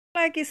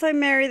Aquí soy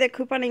Mary de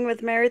Couponing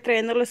with Mary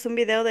trayéndoles un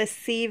video de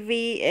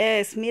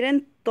CVS.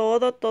 Miren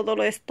todo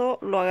esto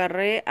lo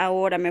agarré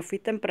ahora. Me fui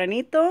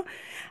tempranito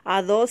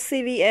a 2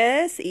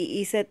 CVS y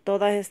hice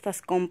todas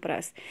estas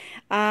compras.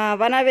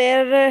 Van a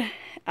ver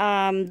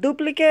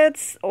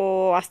duplicates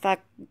o hasta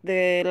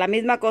de la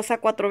misma cosa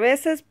 4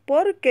 veces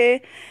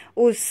porque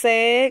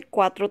usé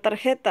 4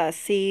 tarjetas.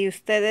 Si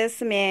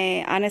ustedes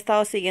me han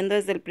estado siguiendo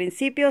desde el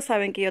principio,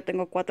 saben que yo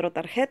tengo 4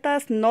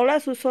 tarjetas. No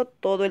las uso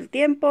todo el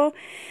tiempo,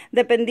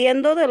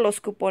 dependiendo de los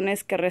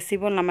cupones que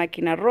recibo en la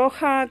máquina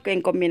roja,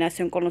 en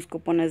combinación con los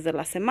cupones de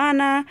la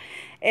semana.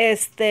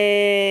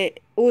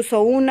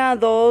 Uso 1,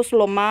 2,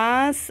 lo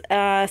más.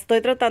 Estoy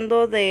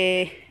tratando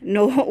de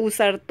no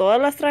usar todas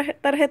las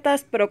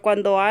tarjetas, pero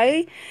cuando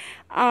hay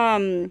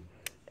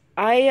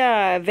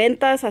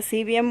ventas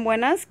así bien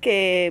buenas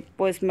que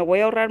pues me voy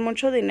a ahorrar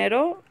mucho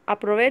dinero,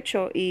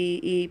 aprovecho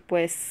y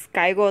pues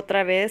caigo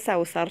otra vez a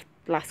usar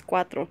las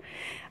 4.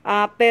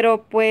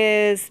 Pero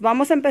pues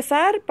vamos a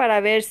empezar para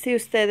ver si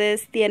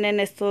ustedes tienen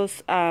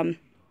estos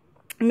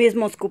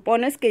mismos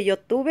cupones que yo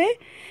tuve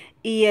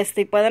y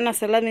puedan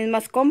hacer las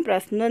mismas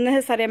compras. No es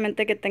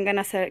necesariamente que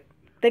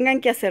tengan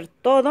que hacer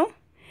todo,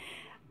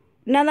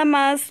 nada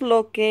más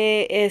lo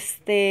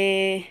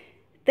que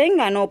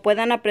tengan o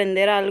puedan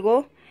aprender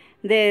algo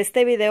de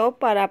este video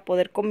para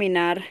poder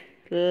combinar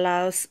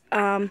los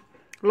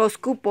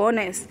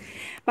cupones.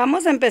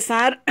 Vamos a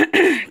empezar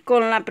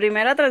con la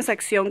primera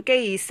transacción que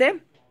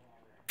hice.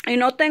 Y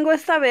no tengo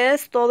esta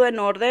vez todo en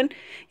orden.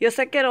 Yo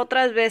sé que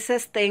otras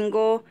veces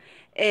tengo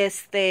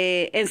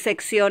en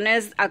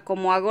secciones a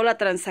cómo hago la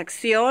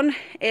transacción.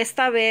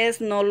 Esta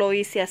vez no lo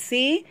hice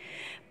así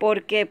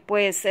porque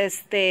pues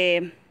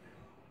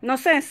no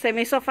sé, se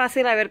me hizo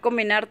fácil a ver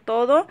combinar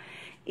todo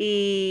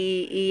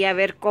y a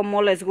ver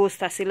cómo les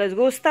gusta. Si les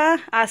gusta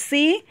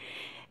así,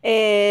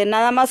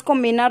 nada más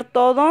combinar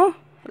todo,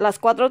 las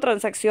 4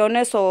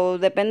 transacciones, o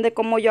depende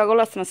cómo yo hago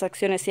las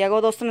transacciones. Si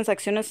hago 2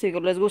 transacciones, si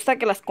les gusta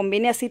que las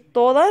combine así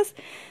todas,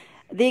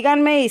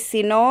 díganme. Y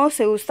si no,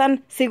 si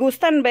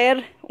gustan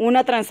ver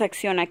una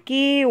transacción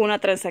aquí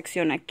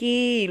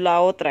y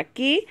la otra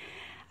aquí,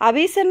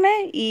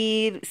 avísenme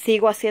y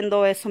sigo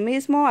haciendo eso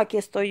mismo. Aquí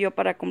estoy yo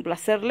para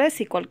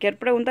complacerles. Y cualquier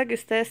pregunta que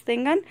ustedes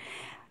tengan,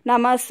 nada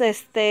más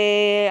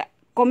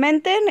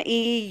comenten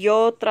y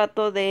yo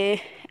trato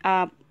de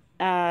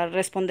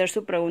responder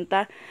su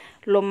pregunta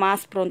lo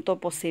más pronto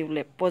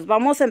posible. Pues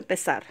vamos a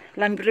empezar.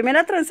 La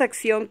primera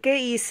transacción que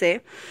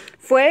hice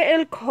fue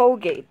el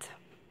Colgate.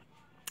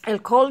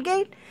 El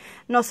Colgate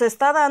nos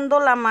está dando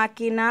la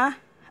máquina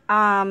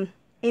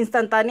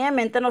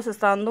instantáneamente, nos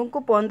está dando un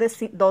cupón de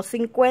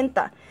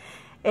 $2.50.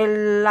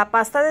 La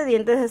pasta de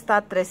dientes está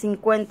a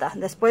 $3.50.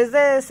 Después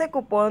de ese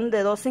cupón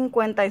de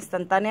 $2.50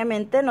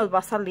 instantáneamente nos va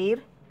a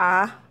salir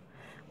a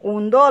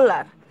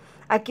 $1.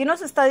 Aquí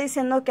nos está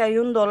diciendo que hay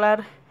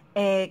 $1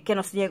 que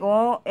nos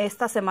llegó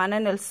esta semana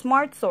en el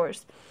Smart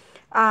Source.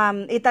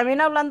 Y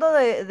también hablando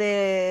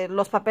de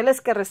los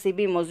papeles que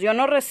recibimos. Yo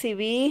no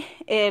recibí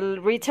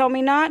el Retail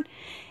Me Not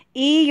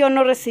y yo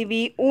no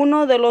recibí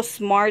uno de los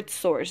Smart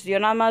Source. Yo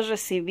nada más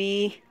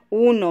recibí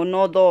uno,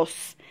 no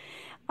 2.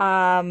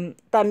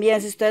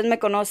 También, si ustedes me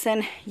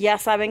conocen, ya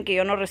saben que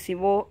yo no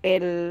recibo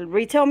el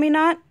Retail Me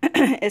Not.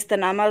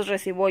 Nada más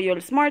recibo yo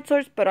el Smart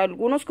Source, pero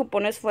algunos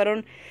cupones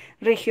fueron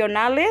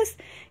regionales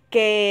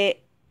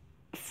que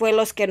fue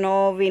los que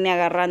no vine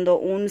agarrando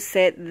un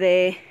set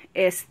de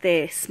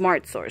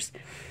Smart Source.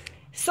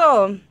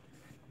 So,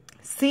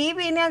 sí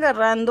vine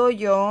agarrando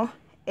yo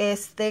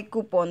este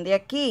cupón de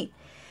aquí,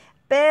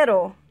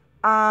 pero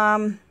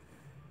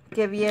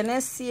que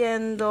viene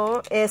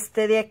siendo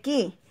de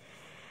aquí.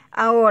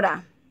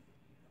 Ahora,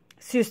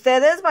 si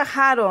ustedes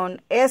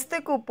bajaron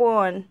este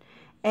cupón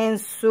en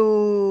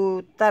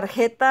su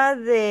tarjeta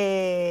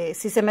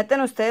si se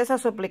meten ustedes a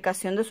su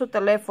aplicación de su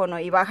teléfono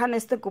y bajan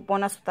este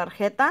cupón a su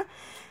tarjeta,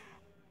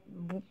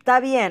 está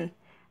bien.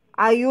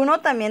 Hay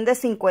uno también de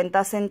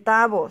 50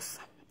 centavos.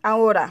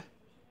 Ahora,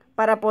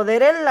 para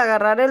poder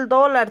agarrar el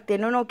 $1,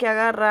 tiene uno que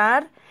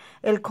agarrar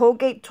el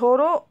Colgate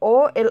Total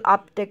o el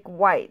Optic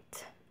White.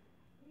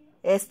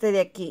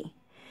 De aquí.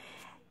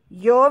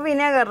 Yo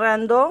vine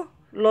agarrando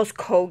los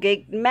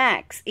Colgate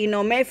Max y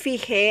no me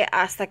fijé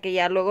hasta que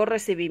ya luego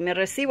recibí mi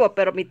recibo,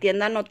 pero mi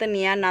tienda no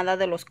tenía nada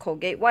de los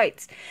Colgate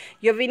Whites.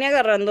 Yo vine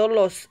agarrando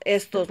los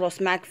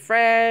Mac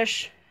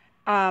Fresh.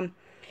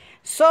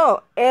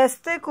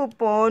 Este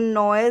cupón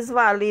no es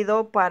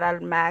válido para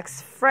el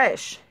Max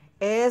Fresh.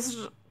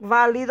 Es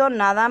válido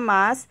nada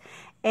más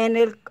en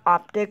el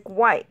Optic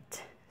White.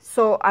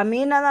 A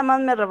mí nada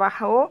más me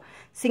rebajó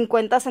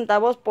 50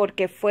 centavos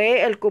porque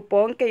fue el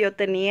cupón que yo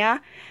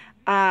tenía,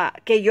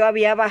 que yo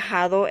había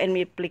bajado en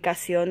mi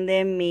aplicación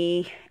de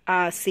mi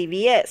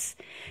CVS.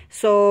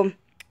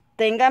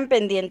 Tengan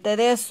pendiente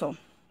de eso.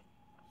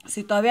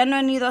 Si todavía no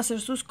han ido a hacer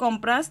sus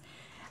compras,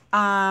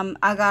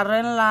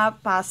 agarren la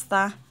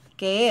pasta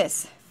que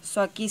es.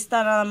 Aquí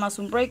está nada más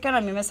un breaker.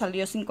 A mí me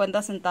salió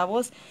 50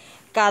 centavos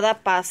cada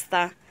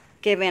pasta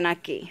que ven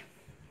aquí.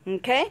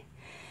 ¿Ok?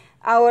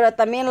 Ahora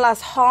también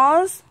las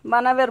Halls,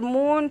 van a ver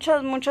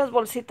muchas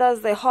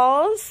bolsitas de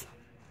Halls.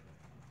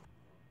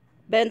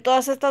 Ven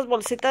todas estas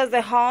bolsitas de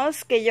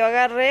Halls que yo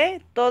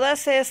agarré.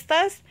 Todas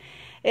estas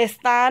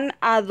están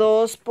a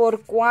 2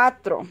 por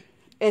 4.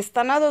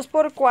 Están a 2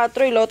 por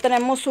 4 y luego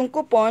tenemos un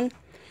cupón.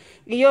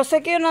 Y yo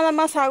sé que yo nada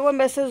más hago en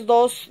veces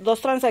dos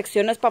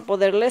transacciones para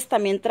poderles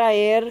también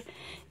traer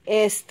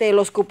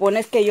los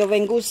cupones que yo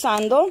vengo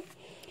usando.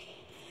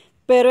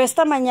 Pero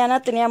esta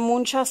mañana tenía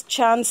muchas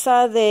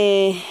chances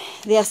de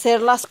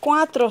hacer las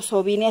 4.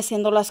 So vine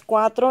haciendo las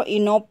 4 y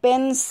no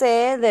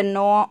pensé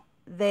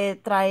de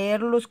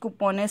traer los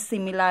cupones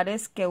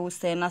similares que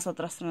usé en las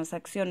otras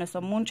transacciones.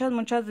 Son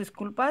muchas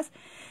disculpas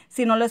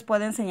si no les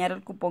puedo enseñar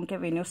el cupón que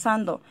vine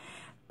usando.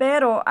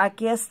 Pero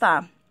aquí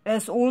está.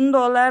 Es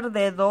 $1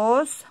 de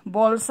 2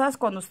 bolsas.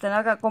 Cuando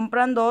ustedes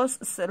compran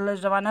 2,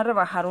 les van a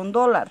rebajar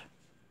 $1.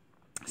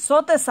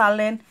 So te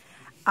salen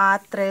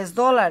a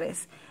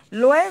 $3.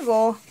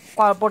 Luego,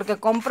 porque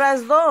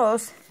compras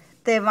 2,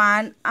 te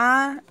van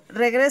a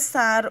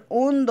regresar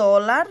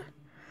 $1.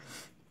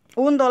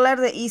 $1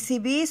 de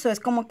ECB, so es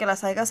como que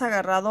las hayas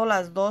agarrado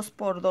las 2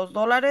 por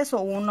 $2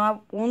 o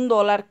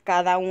 $1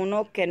 cada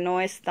uno, que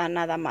no está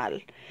nada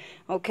mal.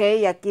 Ok,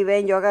 y aquí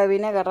ven, yo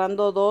vine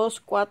agarrando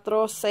 2,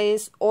 4,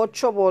 6,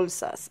 8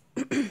 bolsas.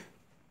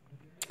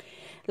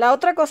 La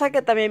otra cosa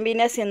que también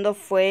vine haciendo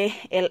fue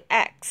el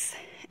Axe.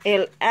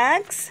 El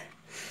Axe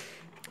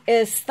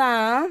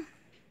está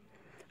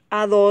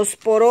a 2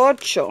 por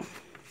 8.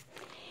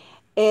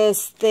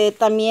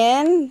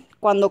 También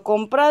cuando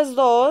compras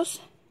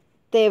 2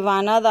 te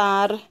van a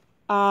dar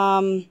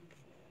 $2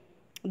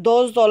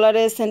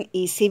 en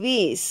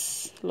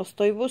ECBs. Lo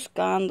estoy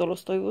buscando y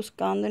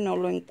no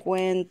lo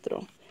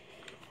encuentro.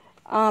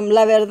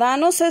 La verdad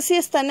no sé si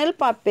está en el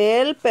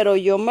papel, pero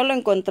yo me lo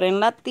encontré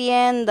en la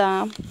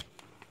tienda.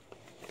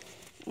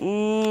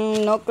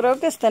 No creo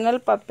que esté en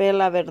el papel,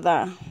 la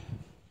verdad.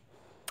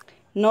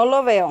 No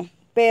lo veo.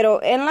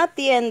 Pero en la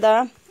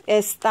tienda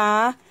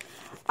está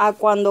a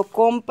cuando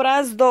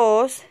compras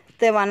 2,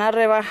 te van a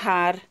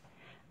rebajar.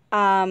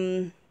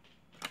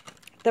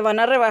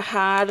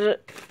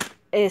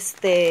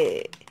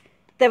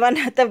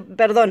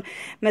 Perdón,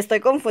 me estoy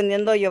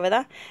confundiendo yo,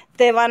 ¿verdad?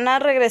 Te van a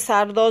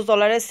regresar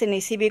 $2 en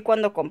ECB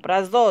cuando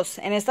compras 2.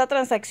 En esta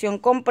transacción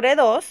compré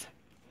 2.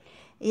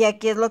 Y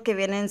aquí es lo que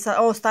vienen,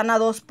 están a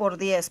 2 por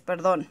 10,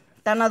 perdón.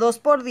 Están a 2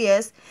 por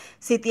 10.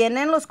 Si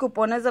tienen los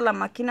cupones de la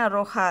máquina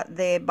roja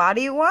de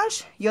Body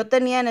Wash, yo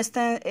tenía en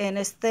esta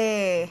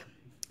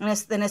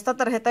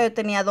tarjeta yo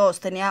tenía 2.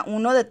 Tenía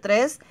uno de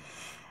 3.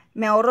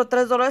 Me ahorro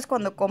 $3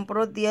 cuando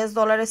compro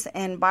 $10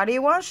 en Body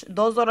Wash,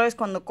 $2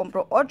 cuando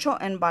compro 8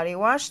 en Body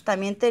Wash.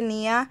 También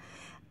tenía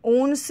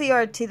un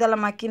CRT de la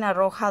máquina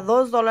roja,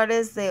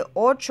 $2 de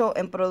 8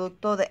 en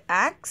producto de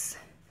Axe.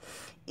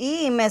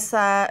 Y me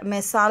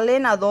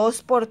salen a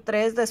 2 por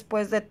 3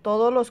 después de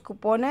todos los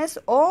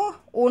cupones, o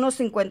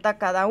 $1.50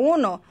 cada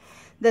uno.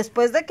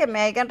 Después de que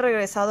me hayan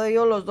regresado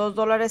yo los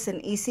 $2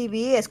 en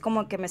ECB, es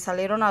como que me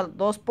salieron a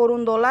 2 por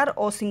 $1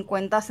 o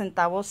 50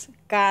 centavos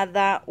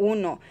cada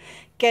uno.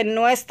 Que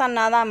no está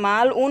nada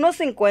mal.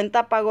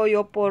 $1.50 pago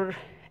yo por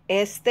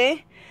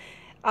si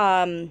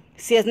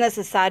es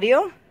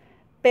necesario.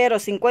 Pero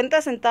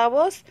 50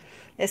 centavos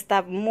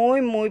está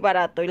muy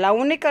barato. Y la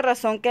única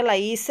razón que la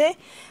hice,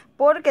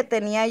 porque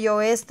tenía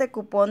yo este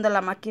cupón de la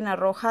máquina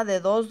roja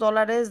de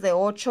 $2 de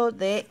 8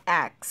 de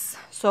Axe.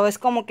 So es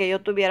como que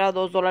yo tuviera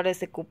 $2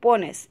 de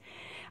cupones.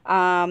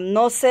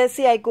 No sé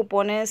si hay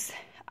cupones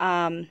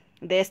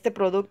de este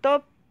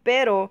producto,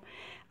 pero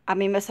a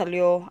mí me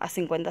salió a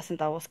 50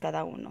 centavos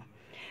cada uno.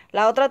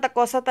 La otra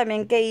cosa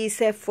también que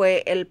hice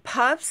fue el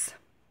Puffs.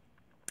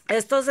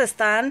 Estos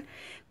están,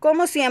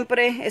 como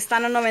siempre,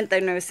 están a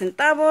 99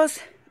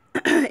 centavos.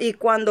 Y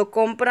cuando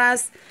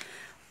compras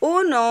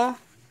uno,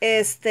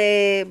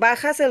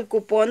 bajas el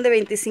cupón de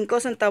 25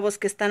 centavos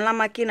que está en la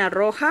máquina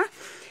roja,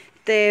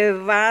 te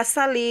va a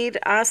salir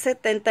a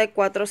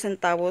 74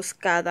 centavos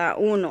cada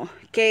uno.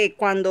 Que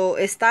cuando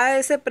está a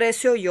ese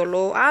precio yo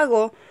lo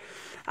hago.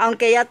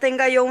 Aunque ya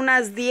tenga yo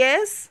unas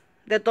 10,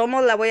 de todos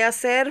modos la voy a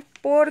hacer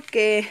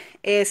porque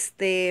es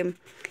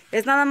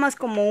nada más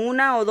como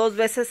 1 o 2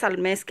 veces al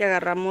mes que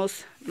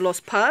agarramos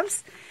los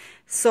Puffs.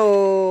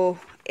 So,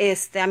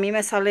 a mí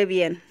me sale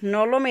bien.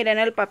 No lo miré en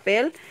el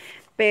papel,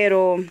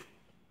 pero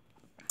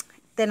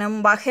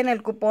bajen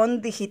el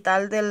cupón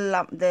digital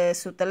de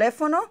su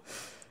teléfono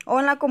o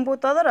en la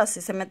computadora.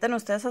 Si se meten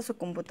ustedes a su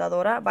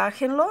computadora,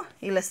 bájenlo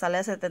y les sale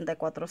a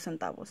 74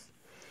 centavos.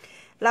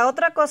 La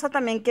otra cosa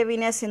también que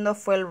vine haciendo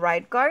fue el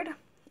Ride Card.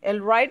 El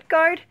Ride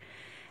Card,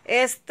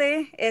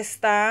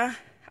 está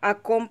a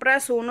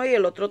compras uno y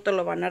el otro te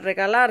lo van a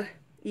regalar.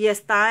 Y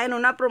está en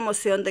una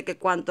promoción de que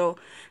cuando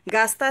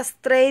gastas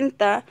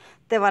 30,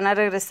 te van a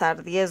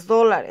regresar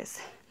 $10.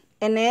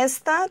 En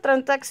esta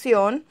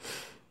transacción,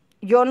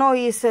 yo no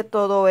hice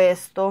todo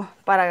esto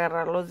para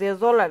agarrar los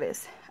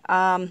 $10.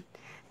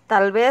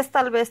 Tal vez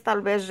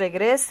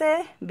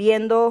regrese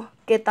viendo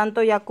qué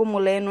tanto ya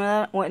acumulé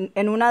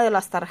en una de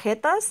las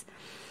tarjetas.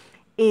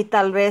 Y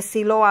tal vez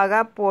sí lo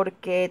haga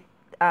porque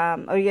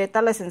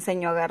ahorita les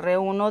enseño, agarré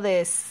uno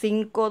de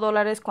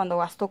 $5 cuando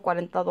gasto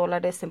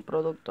 $40 en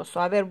productos. So,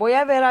 a ver, voy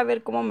a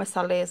ver cómo me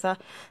sale esa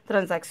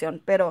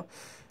transacción, pero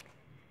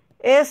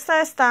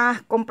esta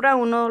está, compra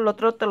uno, el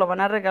otro te lo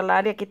van a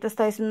regalar y aquí te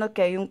está diciendo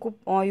que hay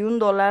un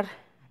dólar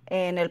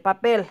en el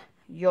papel.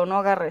 Yo no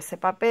agarré ese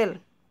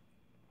papel.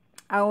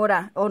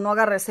 Ahora, o no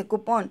agarré ese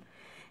cupón.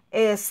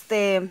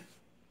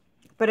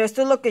 Pero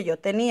esto es lo que yo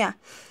tenía.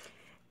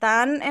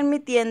 Están en mi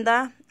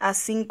tienda a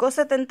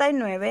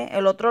 $5.79.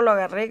 El otro lo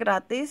agarré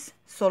gratis.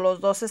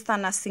 Los dos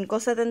están a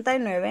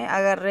 $5.79.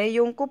 Agarré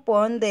yo un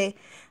cupón de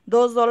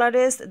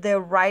 $2 de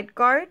Right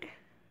Guard.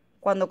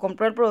 Cuando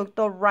compré el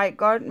producto Right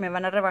Guard me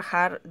van a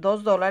rebajar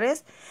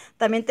 $2.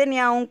 También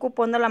tenía un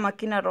cupón de la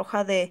máquina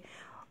roja de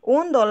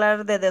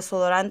 $1 de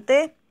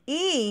desodorante.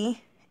 Y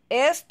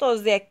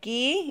estos de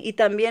aquí y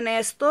también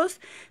estos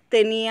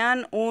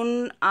tenían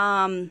un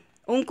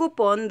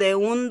cupón de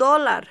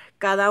 $1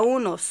 cada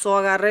uno. So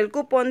agarré el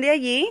cupón de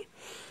allí.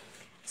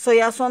 So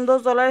ya son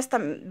 $2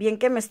 también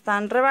que me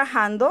están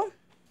rebajando.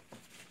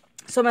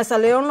 So me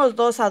salieron los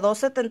dos a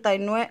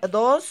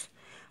 $2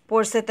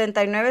 por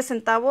 79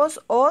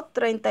 centavos o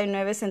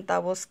 39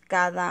 centavos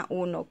cada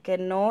uno, que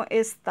no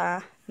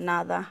está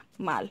nada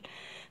mal.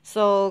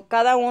 So,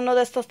 cada uno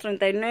de estos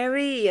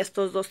 39 y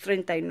estos dos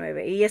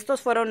 39. Y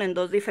estos fueron en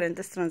dos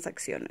diferentes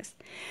transacciones.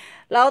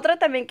 La otra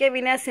también que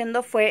vine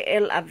haciendo fue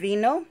el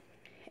Aveeno.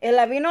 El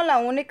Aveeno, la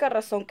única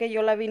razón que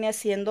yo la vine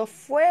haciendo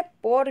fue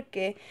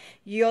porque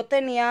yo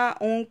tenía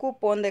un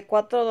cupón de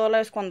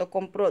 $4 cuando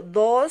compro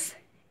dos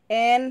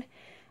en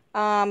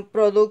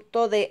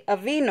producto de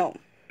Aveeno.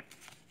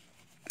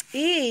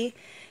 Y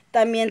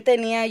también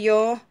tenía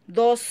yo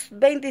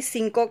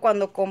 $2.25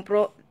 cuando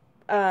compro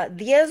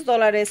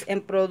 $10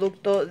 en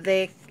producto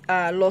de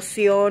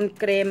loción,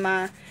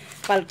 crema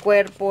para el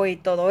cuerpo y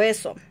todo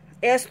eso.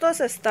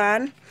 Estos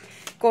están,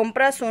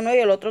 compras uno y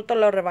el otro te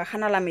lo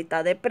rebajan a la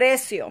mitad de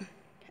precio.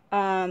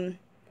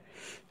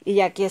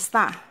 Y aquí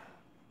está.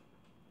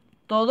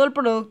 Todo el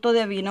producto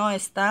de Aveeno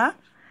está,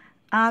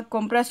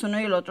 compras uno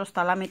y el otro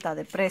está a la mitad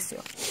de precio.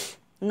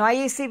 No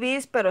hay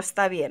ECBs, pero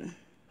está bien.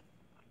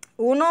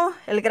 Uno,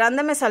 el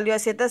grande me salió a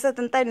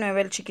 $7.79,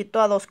 el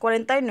chiquito a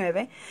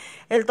 $2.49.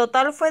 El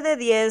total fue de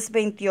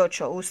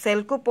 $10.28. Usé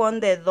el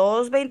cupón de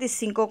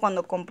 $2.25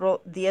 cuando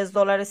compró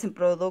 $10 en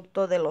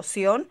producto de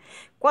loción.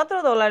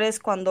 $4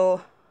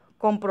 cuando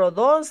compro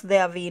dos de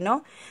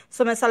Aveeno.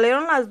 So me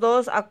salieron las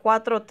dos a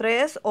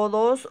 $4.3 o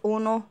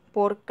 $2.1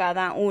 por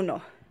cada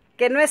uno.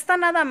 Que no está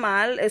nada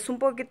mal, es un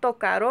poquito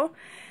caro.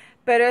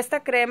 Pero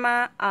esta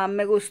crema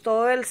me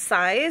gustó el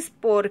size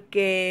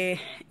porque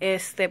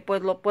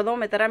pues lo puedo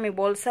meter a mi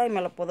bolsa y me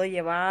lo puedo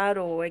llevar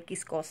o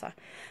X cosa.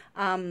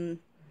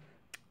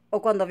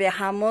 O cuando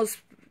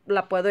viajamos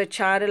la puedo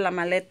echar en la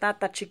maleta,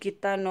 está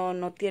chiquita,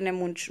 no tiene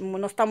mucho,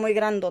 no está muy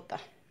grandota.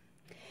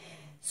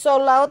 So,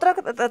 la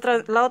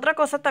otra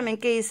cosa también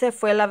que hice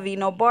fue el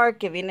Aveeno Bar,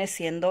 que viene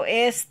siendo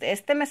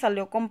este me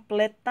salió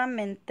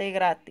completamente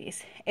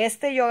gratis.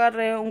 Yo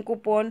agarré un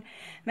cupón,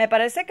 me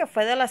parece que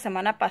fue de la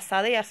semana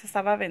pasada y ya se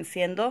estaba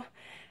venciendo.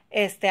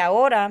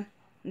 Ahora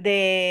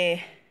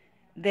de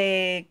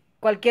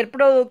cualquier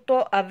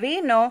producto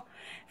Aveeno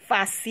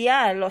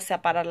facial, o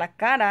sea, para la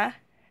cara,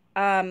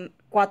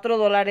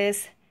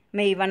 $4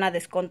 me iban a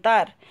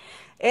descontar.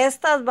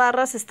 Estas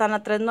barras están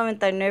a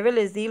 $3.99.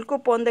 Les di el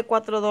cupón de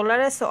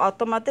 $4.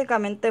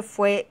 Automáticamente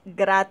fue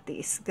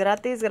gratis.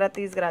 Gratis.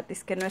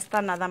 Que no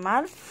está nada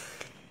mal.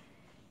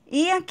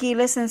 Y aquí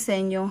les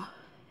enseño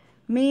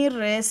mi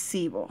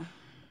recibo.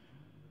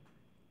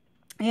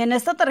 Y en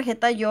esta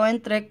tarjeta yo no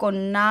entré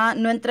con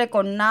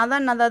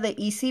nada de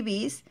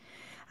ECBs.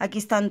 Aquí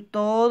están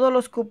todos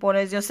los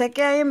cupones. Yo sé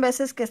que hay en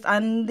veces que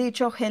han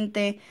dicho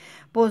gente,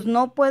 pues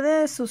no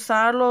puedes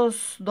usar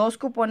los dos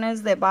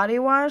cupones de body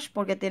wash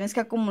porque tienes que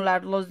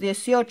acumular los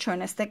 18.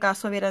 En este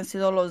caso hubieran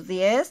sido los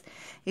 10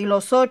 y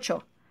los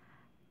 8.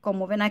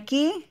 Como ven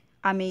aquí,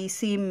 a mí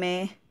sí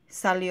me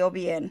salió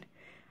bien.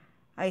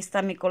 Ahí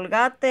está mi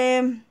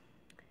Colgate,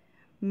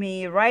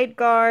 mi Right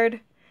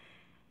Guard,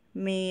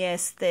 mi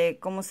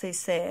 ¿cómo se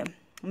dice?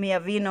 Mi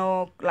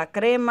Aveeno, la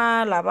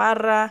crema, la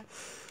barra.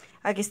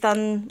 Aquí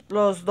están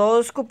los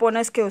dos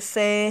cupones que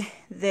usé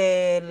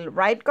del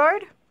Right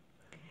Guard.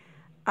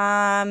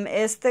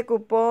 Este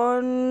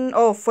cupón,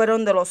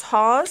 fueron de los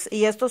Haws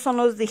y estos son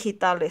los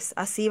digitales.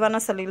 Así van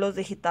a salir los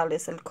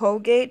digitales, el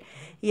Colgate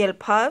y el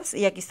Puffs.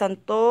 Y aquí están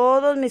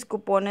todos mis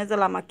cupones de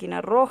la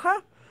máquina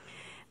roja.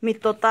 Mi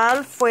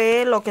total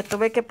fue, lo que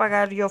tuve que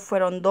pagar yo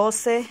fueron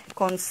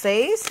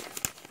 $12.6.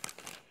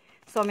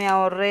 So me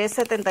ahorré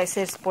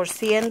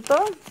 76%.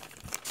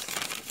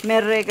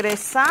 Me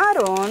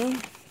regresaron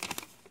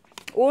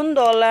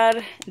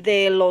 $1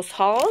 de los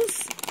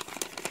Haws.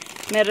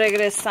 Me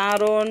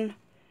regresaron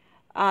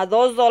a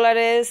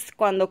 $2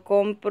 cuando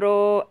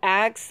compro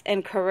Axe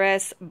and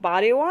Caress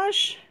Body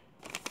Wash.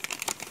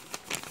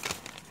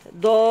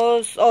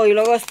 Y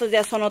luego estos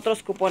ya son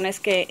otros cupones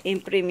que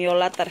imprimió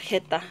la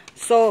tarjeta.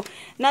 So,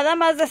 nada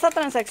más de esta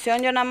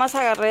transacción yo nada más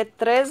agarré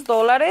 $3.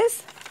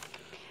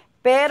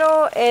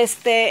 Pero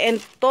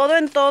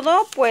en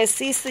todo, pues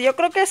sí, yo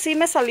creo que sí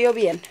me salió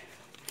bien.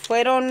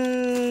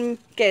 Fueron,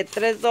 ¿qué?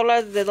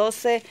 $3 de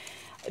 12,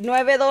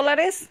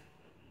 $9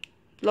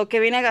 lo que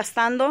vine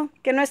gastando,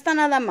 que no está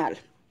nada mal.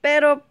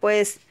 Pero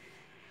pues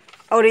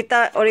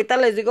ahorita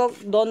les digo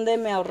dónde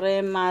me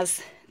ahorré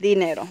más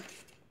dinero.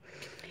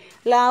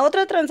 La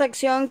otra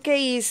transacción que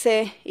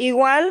hice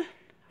igual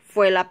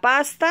fue la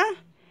pasta,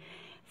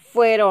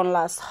 fueron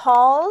las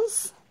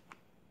Halls.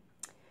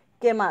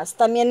 ¿Qué más?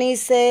 También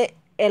hice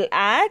el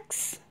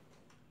Axe.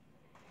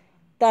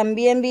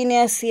 También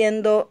vine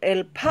haciendo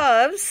el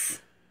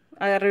Pubs.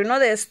 Agarré uno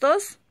de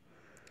estos.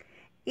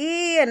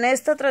 Y en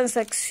esta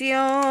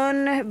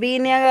transacción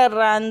vine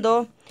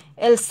agarrando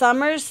el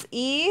Summer's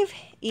Eve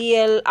y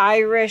el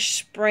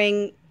Irish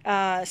Spring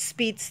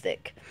Speed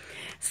Stick.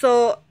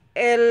 So,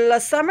 la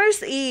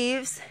Summer's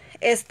Eve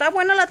está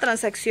buena la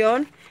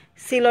transacción.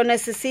 Si lo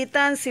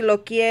necesitan, si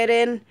lo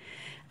quieren,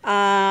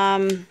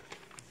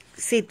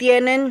 si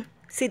tienen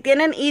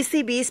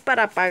ECBs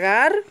para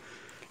pagar,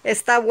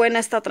 está buena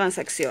esta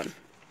transacción.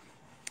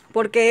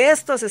 Porque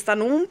estos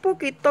están un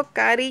poquito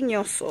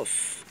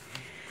cariñosos.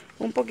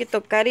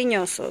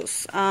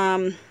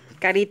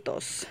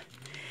 Caritos.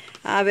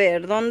 A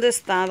ver, ¿dónde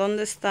está?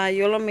 ¿Dónde está?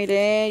 Yo lo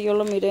miré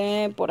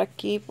por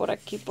aquí,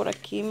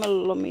 me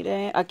lo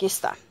miré. Aquí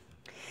está.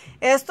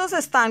 Estos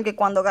están que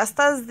cuando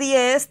gastas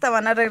 10 te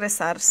van a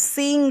regresar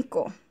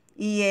 5.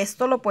 Y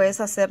esto lo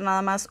puedes hacer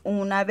nada más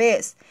una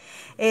vez.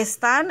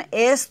 Están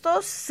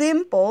estos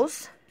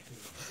Simples.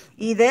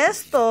 Y de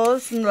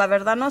estos, la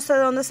verdad no sé de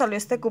dónde salió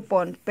este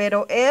cupón.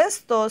 Pero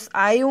estos,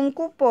 hay un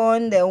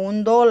cupón de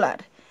 $1.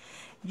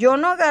 Yo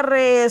no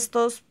agarré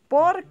estos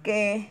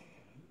porque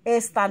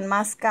están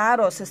más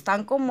caros.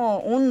 Están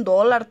como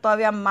 $1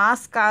 todavía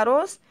más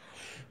caros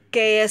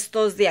que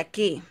estos de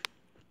aquí.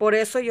 Por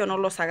eso yo no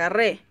los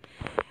agarré.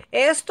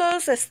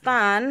 Estos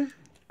están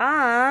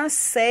a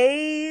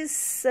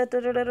 6.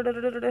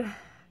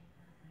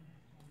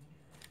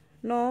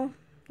 No,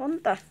 ¿dónde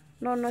está?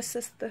 No, no es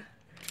este.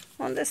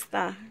 ¿Dónde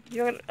está?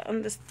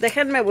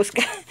 Déjenme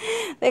buscar.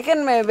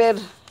 Déjenme ver.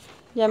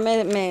 Ya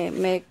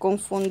me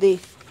confundí.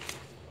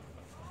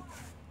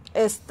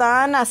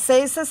 Están a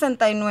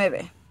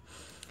 $6.69.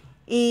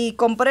 Y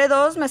compré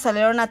 2, me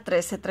salieron a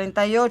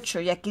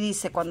 $13.38. Y aquí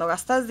dice, cuando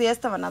gastas 10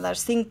 te van a dar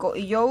 5.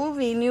 Y yo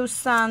vine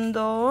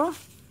usando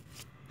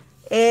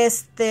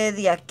este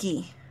de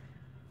aquí.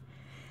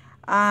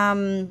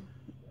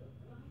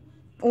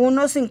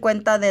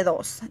 1.50 de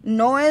 2.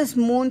 No es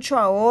mucho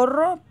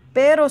ahorro,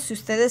 pero si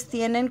ustedes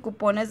tienen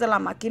cupones de la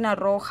máquina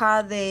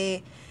roja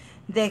de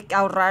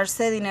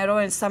ahorrarse dinero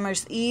en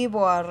Summer's Eve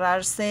o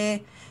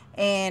ahorrarse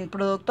en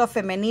producto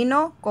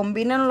femenino,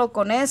 combínenlo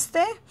con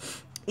este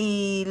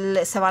y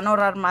se van a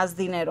ahorrar más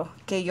dinero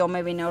que yo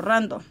me vine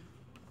ahorrando.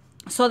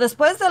 So,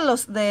 después de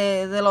los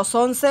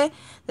 11,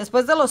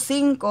 después de los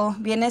 5,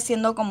 viene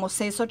siendo como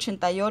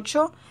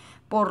 $6.88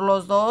 por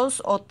los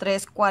 2 o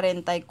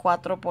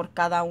 $3.44 por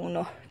cada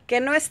uno. Que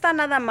no está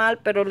nada mal,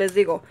 pero les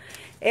digo,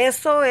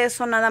 eso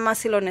nada más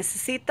si lo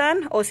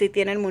necesitan o si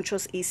tienen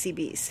muchos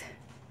ECBs.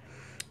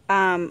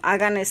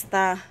 Hagan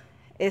esta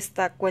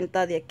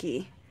cuenta de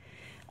aquí.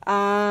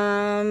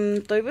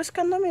 Estoy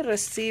buscando mi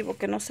recibo,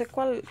 que no sé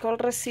cuál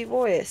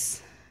recibo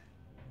es.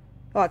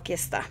 Oh, aquí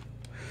está.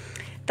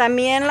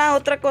 También la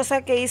otra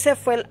cosa que hice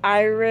fue el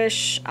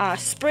Irish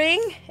Spring,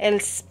 el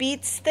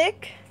Speed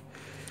Stick.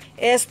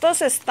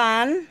 Estos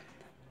están...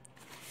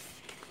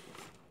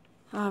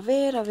 A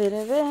ver.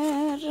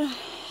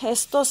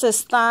 Estos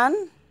están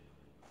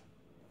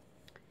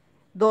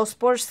 2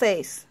 por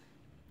 6.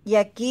 Y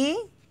aquí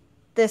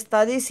te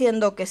está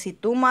diciendo que si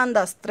tú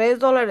mandas $3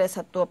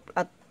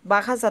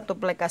 bajas a tu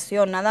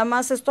aplicación. Nada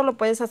más esto lo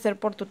puedes hacer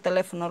por tu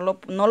teléfono.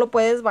 No lo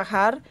puedes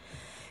bajar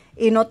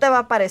y no te va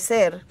a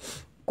aparecer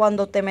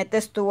cuando te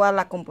metes tú a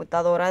la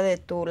computadora de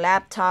tu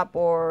laptop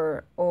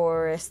o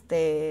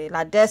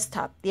la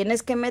desktop.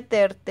 Tienes que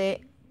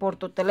meterte por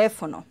tu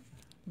teléfono.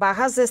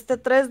 Bajas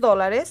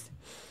 $3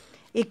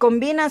 y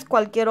combinas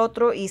cualquier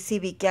otro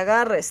ECB que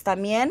agarres.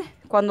 También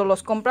cuando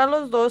los compras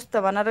los dos te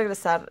van a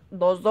regresar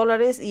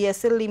 $2 y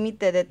es el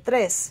límite de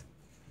 3.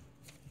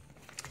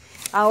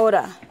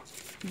 Ahora,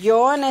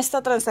 yo en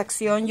esta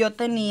transacción yo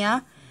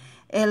tenía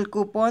el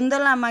cupón de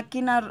la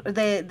máquina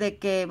de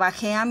que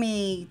bajé a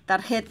mi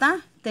tarjeta.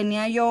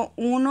 Tenía yo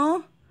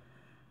 $1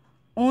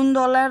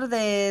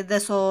 de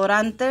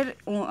desodorante,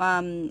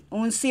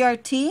 un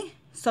CRT.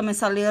 So me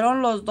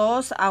salieron los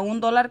dos a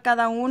 $1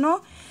 cada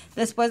uno.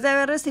 Después de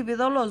haber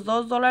recibido los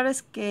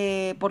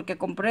 $2 porque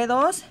compré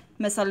 2,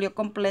 me salió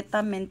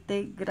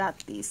completamente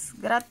gratis.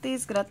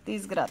 Gratis.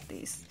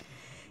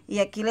 Y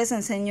aquí les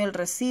enseño el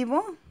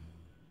recibo.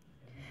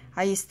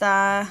 Ahí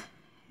está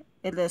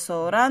el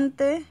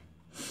desodorante.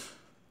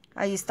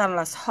 Ahí están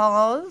las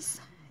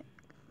Halls,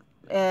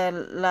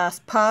 las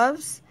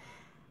Pubs,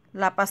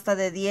 la pasta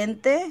de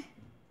diente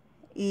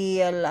y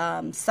el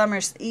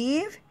Summer's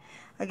Eve.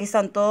 Aquí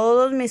están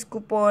todos mis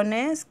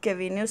cupones que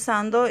vine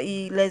usando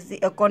y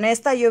con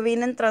esta yo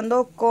vine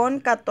entrando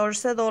con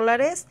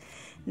 $14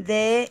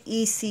 de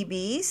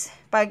ECBs.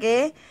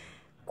 Pagué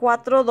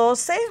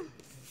 $4.12.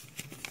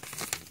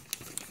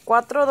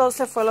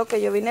 $4.12 fue lo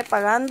que yo vine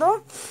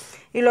pagando.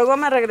 Y luego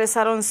me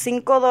regresaron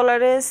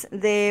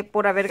 $5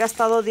 por haber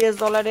gastado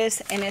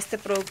 $10 en este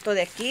producto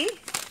de aquí.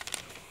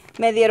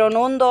 Me dieron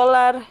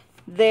 $1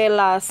 de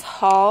las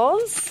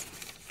hauls.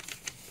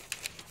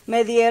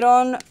 Me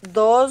dieron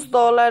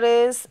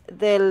 $2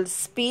 del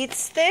Speed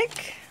Stick.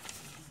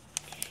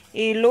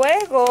 Y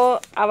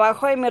luego,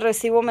 abajo de mi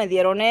recibo me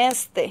dieron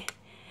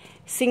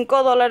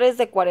 $5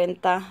 de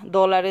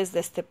 $40 de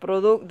este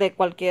producto, de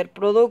cualquier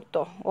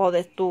producto o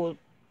de tu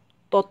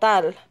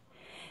total.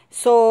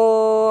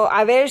 So,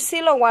 a ver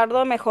si lo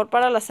guardo mejor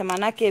para la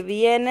semana que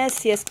viene,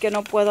 si es que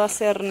no puedo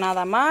hacer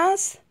nada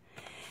más.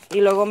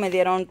 Y luego me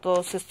dieron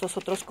todos estos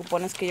otros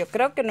cupones que yo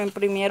creo que no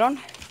imprimieron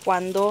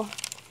cuando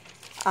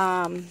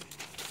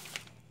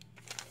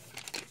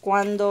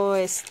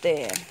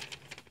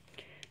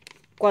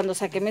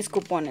saqué mis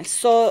cupones.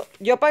 So,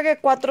 yo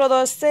pagué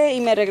 $4.12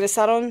 y me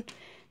regresaron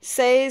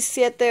 $6,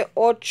 $7,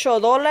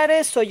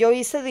 $8. So, yo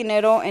hice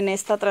dinero en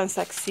esta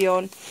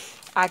transacción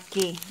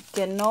aquí,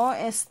 que no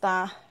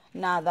está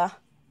nada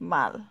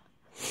mal.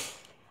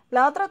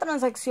 La otra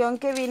transacción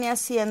que vine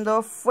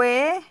haciendo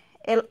fue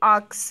el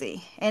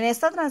Oxy. En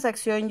esta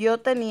transacción yo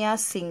tenía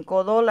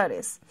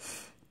 $5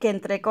 que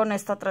entré con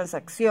esta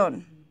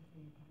transacción.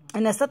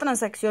 En esta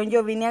transacción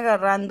yo vine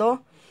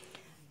agarrando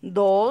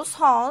 2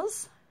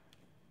 hauls.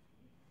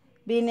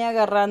 Vine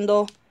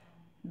agarrando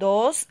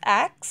 2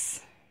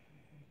 Axe.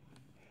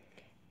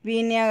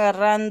 Vine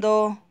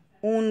agarrando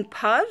un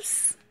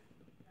Puffs.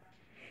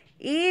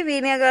 Y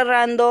vine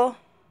agarrando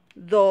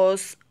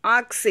 2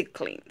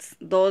 OxyCleans.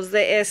 2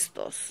 de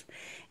estos.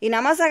 Y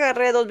nada más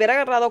agarré 2. Hubiera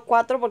agarrado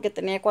 4 porque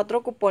tenía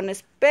 4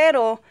 cupones.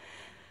 Pero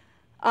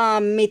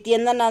mi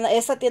tienda,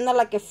 esa tienda a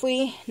la que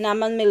fui, nada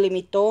más me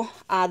limitó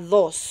a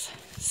 2.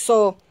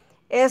 So,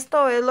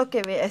 esto es lo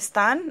que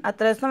están a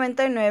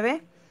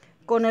 $3.99.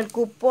 Con el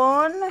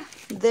cupón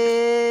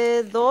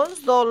de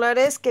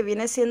 $2 que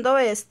viene siendo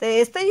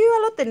este yo ya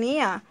lo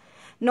tenía.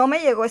 No me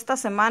llegó esta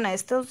semana.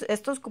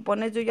 Estos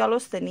cupones yo ya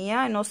los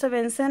tenía. No se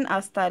vencen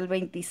hasta el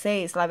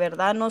 26. La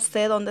verdad no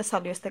sé dónde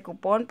salió este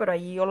cupón, pero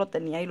allí yo lo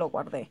tenía y lo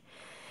guardé.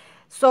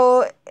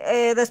 So,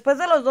 después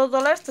de los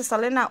 $2 te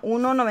salen a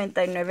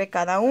 $1.99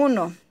 cada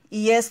uno.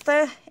 Y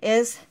este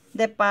es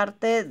de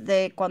parte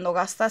de cuando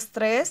gastas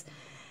 3.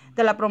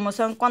 De la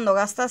promoción cuando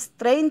gastas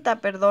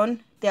 30,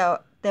 perdón,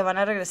 te van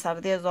a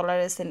regresar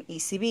 $10 en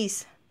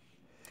ECBs.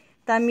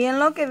 También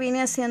lo que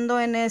vine haciendo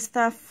en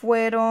esta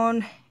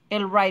fueron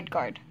el Right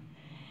Guard.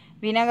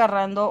 Vine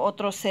agarrando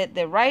otro set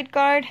de Right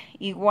Guard.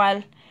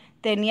 Igual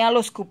tenía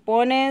los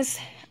cupones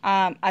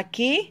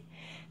aquí.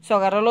 So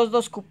agarré los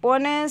 2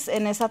 cupones.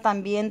 En esa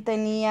también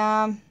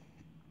tenía...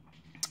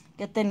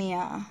 ¿Qué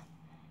tenía?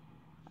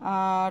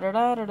 Los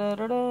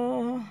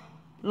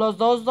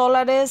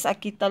 $2.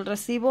 Aquí está el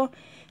recibo.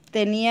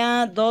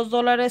 Tenía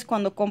 $2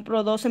 cuando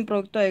compro 2 en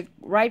producto de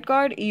Right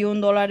Guard y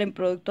 $1 en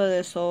producto de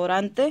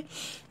desodorante.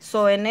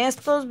 So, en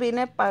estos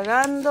vine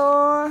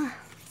pagando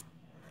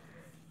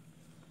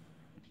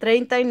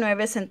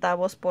 39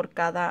 centavos por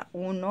cada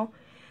uno,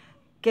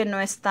 que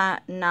no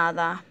está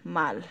nada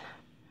mal.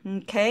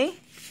 Ok.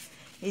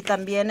 Y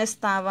también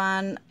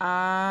estaban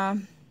a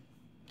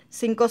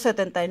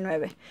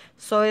 $5.79.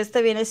 So,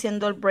 este viene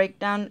siendo el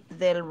breakdown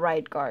del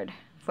Right Guard.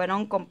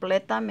 Fueron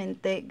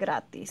completamente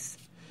gratis.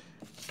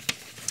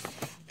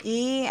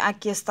 Y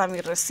aquí está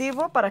mi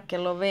recibo para que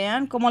lo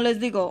vean. Como les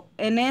digo,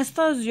 en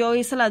estos yo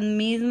hice las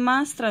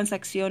mismas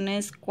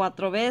transacciones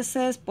 4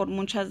 veces por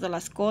muchas de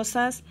las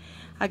cosas.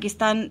 Aquí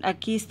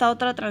está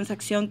otra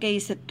transacción que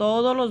hice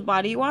todos los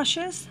body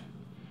washes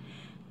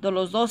de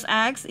los 2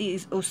 Axe y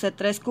usé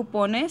 3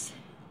 cupones.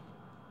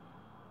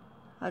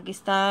 Aquí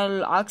está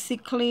el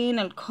OxyClean,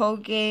 el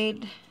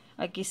Colgate.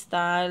 Aquí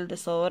está el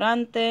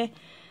desodorante.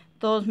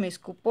 Todos mis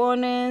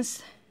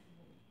cupones.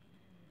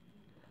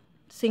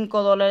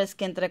 $5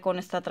 que entré con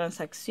esta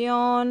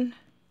transacción.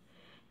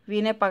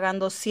 Vine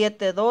pagando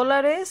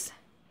 $7.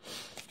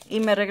 Y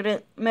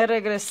me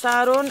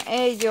regresaron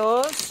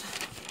ellos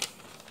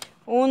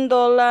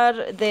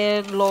 $1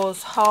 de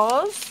los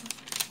hauls.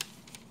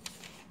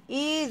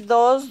 Y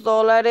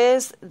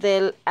 $2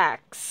 del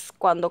Axe.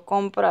 Cuando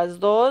compras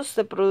 2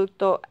 de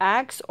producto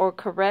Axe o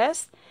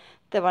Caress,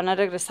 te van a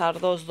regresar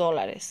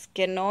 $2.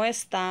 Que no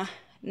está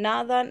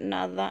nada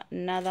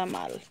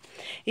mal.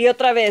 Y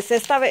otra vez,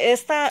 esta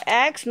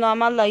Axe nada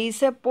más la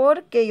hice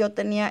porque yo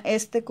tenía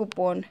este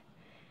cupón.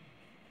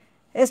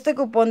 Este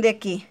cupón de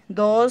aquí,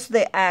 2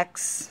 de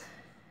Axe.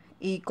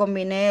 Y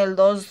combiné el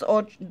 2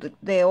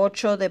 de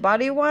 8 de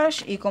Body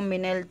Wash y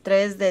combiné el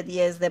 3 de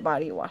 10 de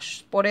Body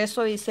Wash. Por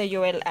eso hice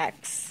yo el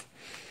Axe.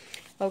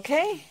 Ok,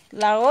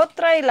 la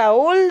otra y la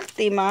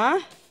última.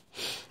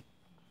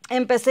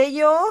 Empecé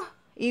yo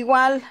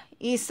igual.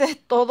 Hice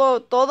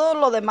todo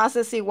lo demás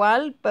es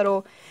igual,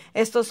 pero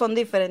estos son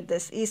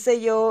diferentes. Hice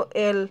yo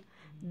el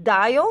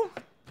dial.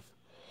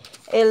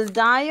 El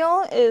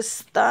dial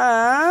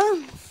está...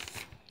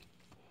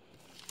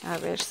 A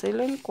ver si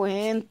lo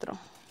encuentro.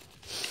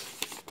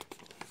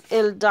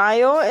 el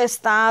Dio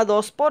está a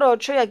 2 por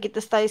 8 y aquí te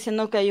está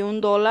diciendo que hay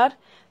 $1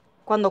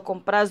 cuando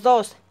compras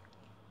 2.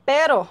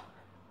 Pero,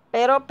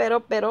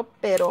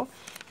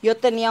 yo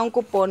tenía un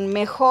cupón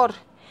mejor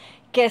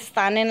que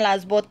están en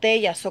las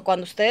botellas. O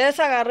cuando ustedes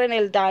agarren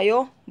el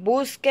Dio,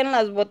 busquen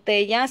las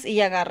botellas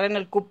y agarren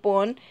el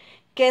cupón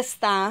que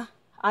está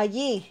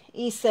allí.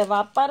 Y se va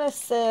a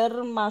aparecer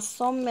más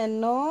o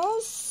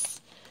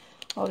menos.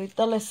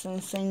 Ahorita les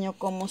enseño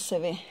cómo se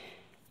ve.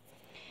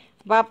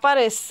 Va a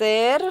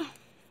aparecer.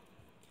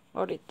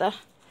 Ahorita.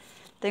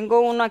 Tengo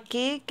uno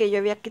aquí que yo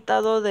había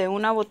quitado de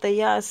una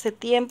botella hace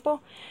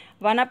tiempo.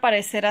 Van a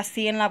aparecer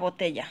así en la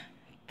botella.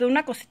 De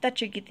una cosita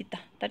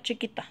chiquitita. Está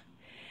chiquita.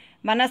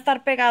 Van a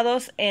estar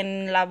pegados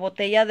en la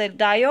botella del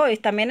Dio y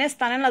también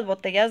están en las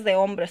botellas de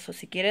hombres. O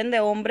si quieren de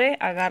hombre,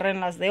 agarren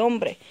las de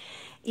hombre.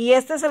 Y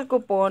este es el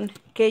cupón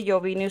que yo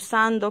vine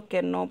usando,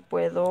 que no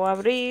puedo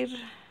abrir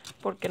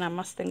porque nada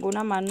más tengo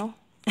una mano.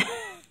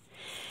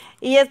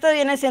 Y este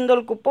viene siendo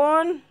el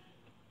cupón.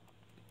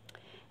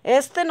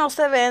 Este no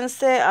se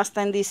vence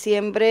hasta en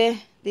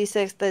diciembre,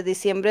 dice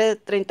diciembre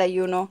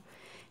 31.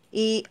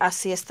 Y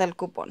así está el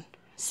cupón.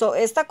 So,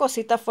 esta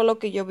cosita fue lo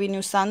que yo vine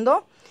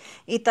usando.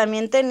 Y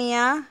también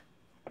tenía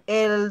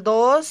el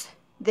 2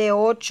 de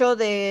 8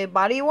 de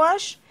body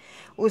wash.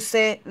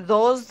 Usé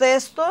 2 de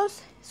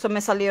estos. So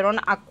me salieron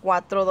a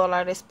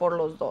 $4 por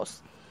los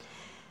 2.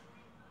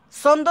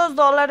 Son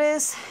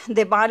 $2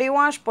 de body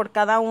wash por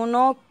cada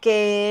uno,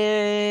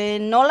 que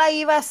no la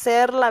iba a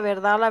hacer, la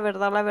verdad,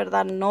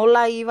 no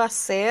la iba a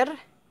hacer.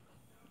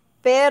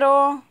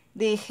 Pero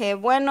dije,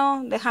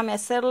 bueno, déjame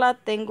hacerla.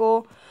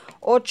 Tengo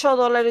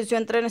 $8. Yo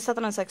entré en esta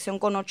transacción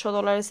con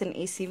 $8 en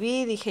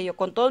ECB. Dije yo,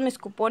 con todos mis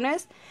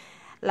cupones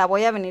la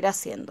voy a venir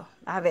haciendo.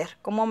 A ver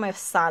cómo me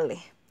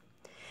sale.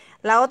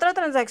 La otra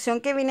transacción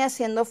que vine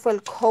haciendo fue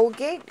el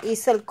Colgate.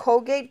 Hice el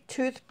Colgate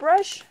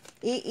Toothbrush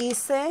y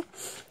hice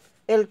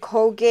el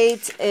Colgate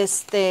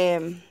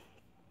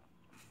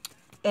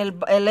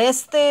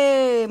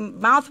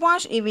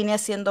mouthwash y vine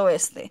haciendo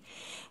este.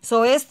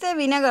 So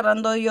vine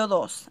agarrando yo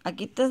 2.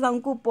 Aquí te da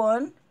un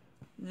cupón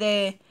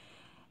de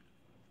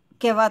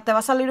que te va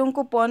a salir un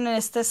cupón en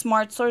este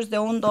Smart Source de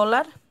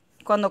 $1.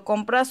 Cuando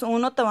compras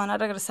uno te van a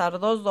regresar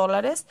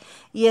 $2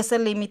 y es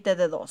el límite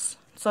de 2.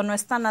 So no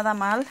está nada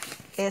mal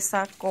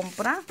esa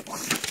compra.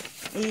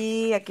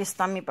 Y aquí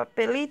está mi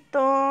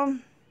papelito.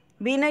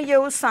 Vine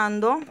yo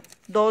usando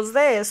 2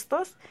 de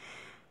estos.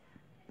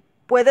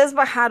 Puedes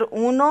bajar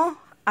uno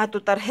a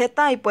tu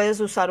tarjeta y puedes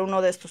usar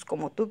uno de estos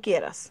como tú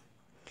quieras.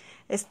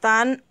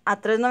 Están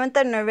a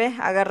 $3.99.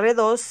 Agarré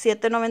 2,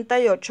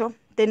 $7.98.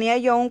 Tenía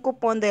yo un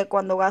cupón de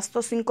cuando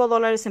gasto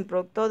 $5 en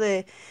producto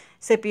de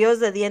cepillos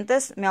de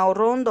dientes, me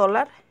ahorro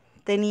 $1.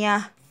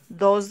 Tenía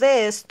 2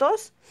 de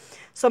estos.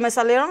 So me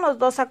salieron los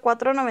 2 a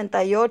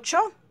 $4.98.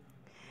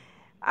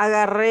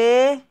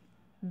 Agarré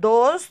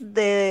 2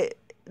 de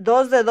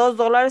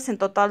 $2 en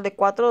total de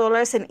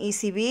 $4 en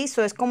ECB.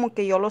 So es como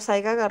que yo los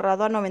haya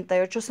agarrado a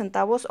 98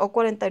 centavos o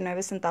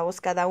 49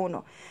 centavos cada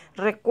uno.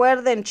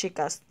 Recuerden,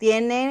 chicas,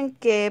 tienen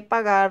que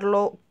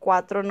pagarlo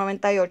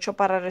 $4.98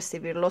 para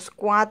recibir los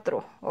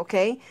 4, ¿ok?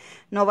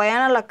 No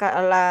vayan a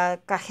la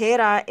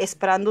cajera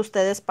esperando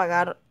ustedes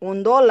pagar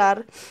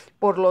 $1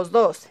 por los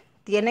 2.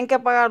 Tienen que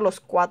pagar los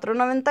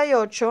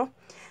 $4.98.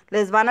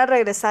 Les van a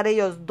regresar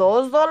ellos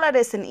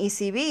 $2 en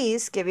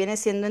ECBs, que viene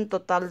siendo en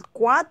total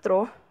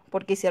 4,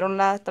 porque hicieron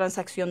la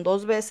transacción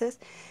 2 veces.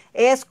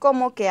 Es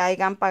como que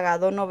hayan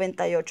pagado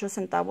 98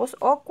 centavos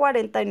o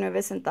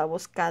 49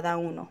 centavos cada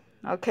uno.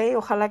 ¿Ok?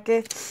 Ojalá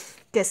que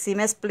sí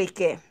me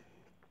expliqué.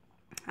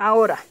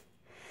 Ahora,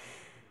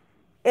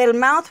 el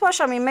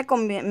mouthwash a mí me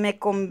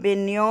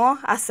convenió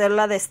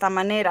hacerla de esta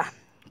manera.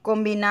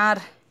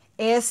 Combinar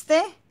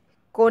este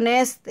con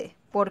este.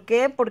 ¿Por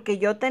qué? Porque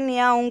yo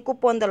tenía un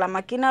cupón de la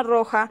máquina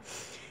roja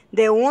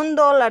de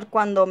 $1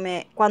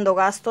 cuando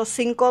gasto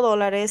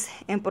 $5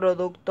 en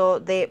producto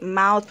de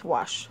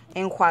mouthwash,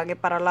 enjuague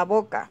para la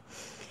boca.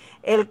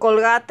 El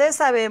Colgate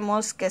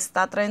sabemos que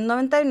está a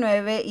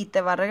 $3.99 y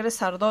te va a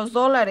regresar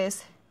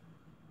 $2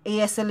 y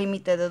es el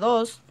límite de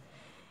 2.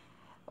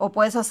 O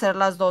puedes hacer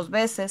las 2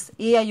 veces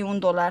y hay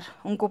 $1,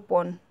 un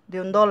cupón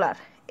de $1.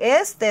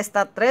 Este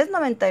está a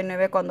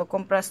 $3.99. Cuando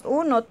compras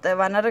uno te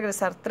van a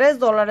regresar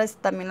 $3.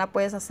 También la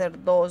puedes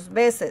hacer 2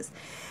 veces.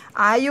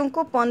 Hay un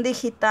cupón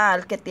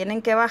digital que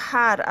tienen que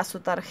bajar a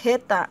su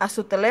tarjeta, a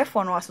su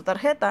teléfono, a su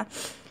tarjeta,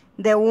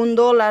 de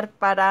 $1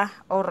 para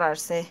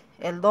ahorrarse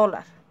el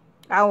 $1.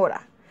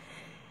 Ahora,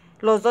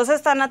 los dos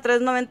están a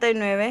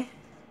 $3.99.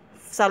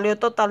 Salió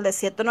total de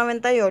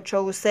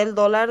 $7.98. Usé el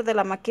 $1 de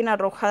la máquina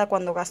roja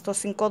cuando gastó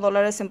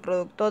 $5 en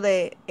producto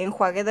de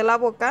enjuague de la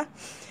boca.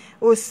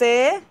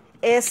 Usé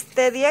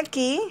este de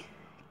aquí,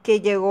 que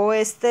llegó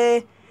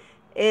esta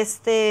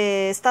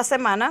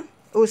semana.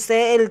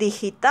 Usé el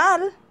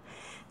digital.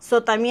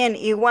 So también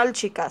igual,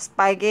 chicas,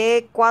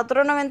 pagué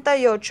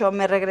 $4.98,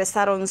 me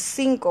regresaron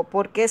 5.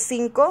 ¿Por qué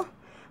 5?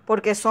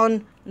 Porque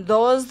son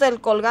 2 del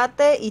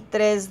Colgate y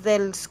 3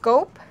 del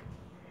Scope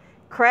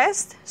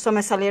Crest. So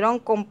me salieron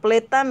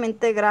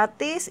completamente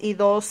gratis y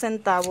 2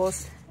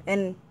 centavos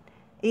en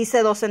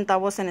Hice 2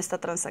 centavos en esta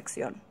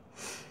transacción.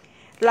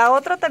 La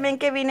otra también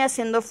que vine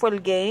haciendo fue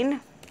el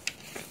gain.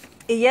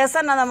 Y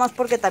esa nada más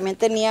porque también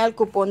tenía el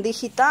cupón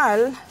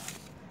digital.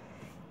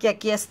 Que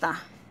aquí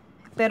está.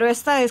 Pero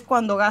esta es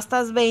cuando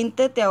gastas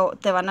 20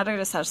 te van a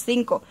regresar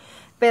 5.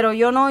 Pero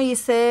yo no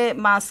hice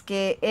más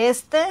que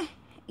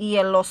y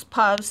en los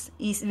pubs.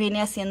 Y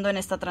vine haciendo en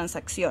esta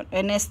transacción.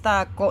 En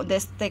esta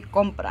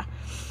compra.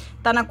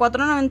 Tan a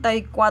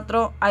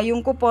 $4.94 hay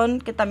un cupón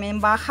que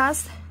también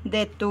bajas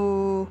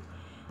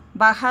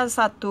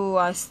a tu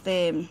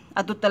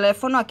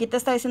teléfono. Aquí te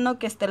está diciendo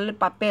que esté el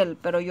papel,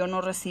 pero yo no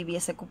recibí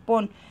ese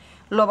cupón.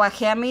 Lo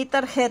bajé a mi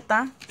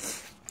tarjeta.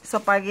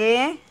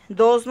 Pagué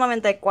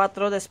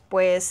 $2.94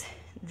 después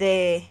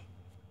de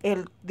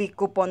el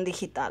cupón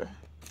digital.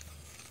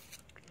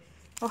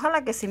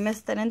 Ojalá que sí me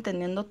estén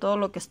entendiendo todo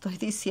lo que estoy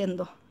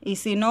diciendo. Y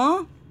si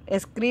no,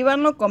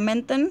 escríbanlo,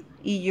 comenten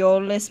y yo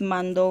les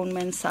mando un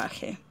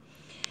mensaje.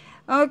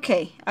 Ok,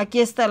 aquí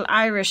está el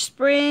Irish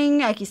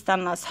Spring, aquí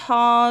están las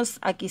Haws,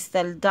 aquí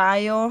está el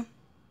Dio,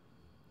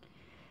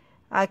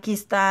 aquí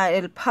está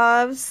el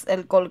Pubs,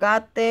 el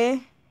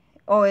Colgate,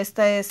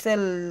 este es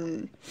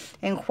el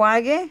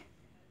enjuague.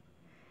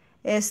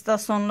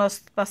 Estos son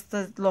los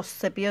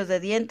cepillos de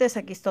dientes,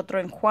 aquí está otro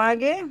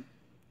enjuague,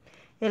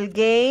 el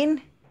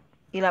Gain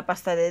y la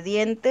pasta de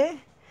diente.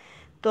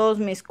 Todos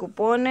mis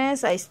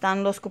cupones, ahí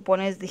están los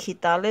cupones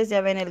digitales, ya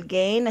ven el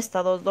Gain,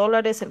 está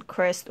 $2, el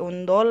Crest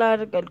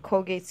 $1, el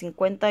Colgate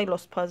 50 y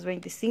los Plus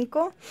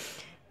 25.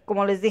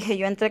 Como les dije,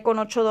 yo entré con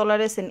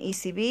 $8 en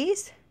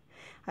ECBs,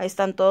 ahí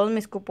están todos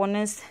mis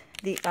cupones,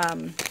 de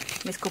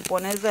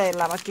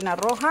la máquina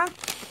roja.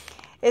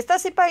 Esta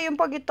sí pagué un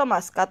poquito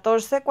más,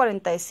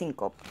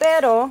 $14.45,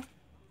 pero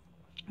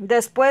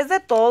después de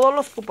todos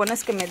los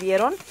cupones que me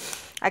dieron,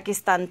 aquí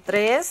están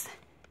 3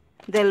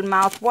 del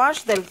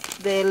mouthwash, de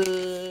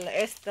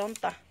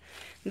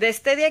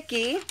este de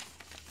aquí.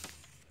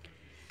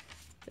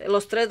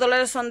 Los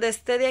 $3 son de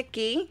este de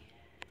aquí.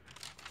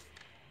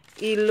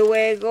 Y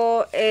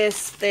luego el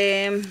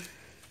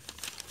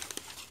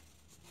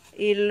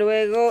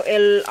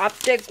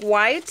Optic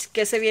White,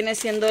 que ese viene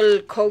siendo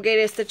el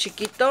Colgate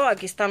chiquito.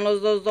 Aquí están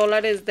los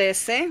 $2 de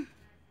ese.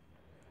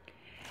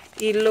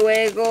 Y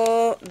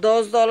luego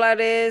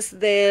 $2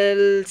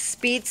 del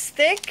Speed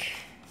Stick,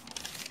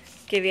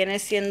 que viene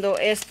siendo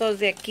estos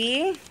de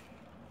aquí.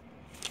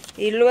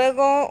 Y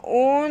luego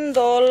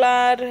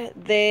 $1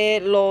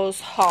 de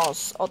los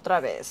Haws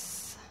otra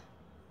vez.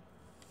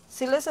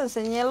 Sí les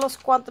enseñé los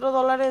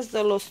 $4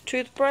 de los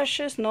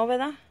toothbrushes, ¿no,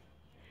 verdad?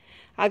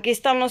 Aquí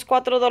están los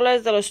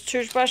 $4 de los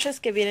toothbrushes,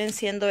 que vienen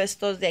siendo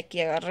estos de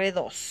aquí. Agarré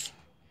 2.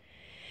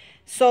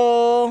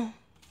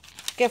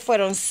 ¿Qué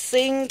fueron?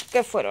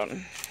 ¿Qué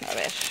fueron? A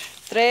ver,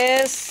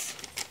 3,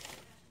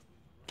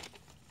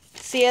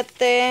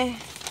 7...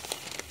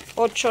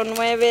 8,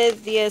 9,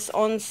 10,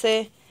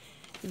 11,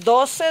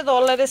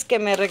 $12 que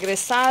me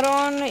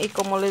regresaron. Y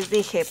como les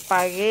dije,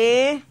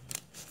 pagué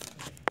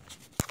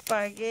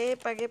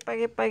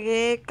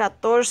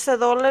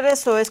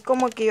 $14. O es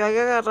como que yo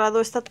haya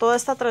agarrado toda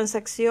esta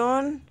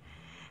transacción.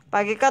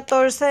 Pagué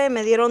 14,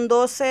 me dieron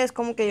 12. Es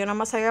como que yo nada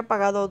más haya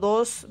pagado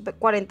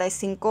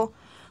 $2.45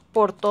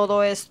 por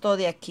todo esto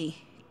de aquí.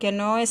 Que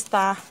no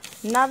está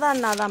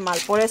nada mal.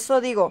 Por eso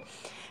digo,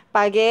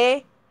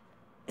 pagué,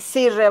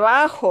 si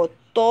rebajo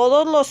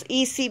todos los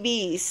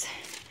ECBs,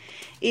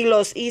 y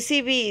los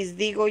ECBs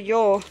digo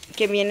yo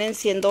que vienen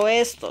siendo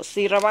estos,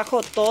 si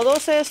rebajo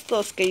todos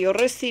estos que yo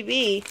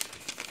recibí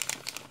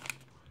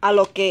a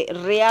lo que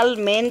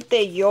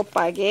realmente yo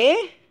pagué,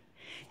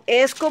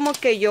 es como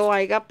que yo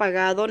haya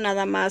pagado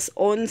nada más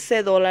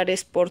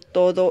 $11 por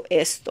todo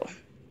esto.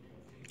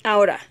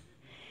 Ahora,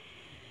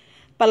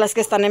 para las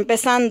que están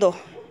empezando,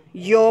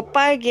 yo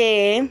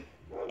pagué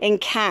en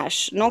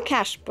cash, no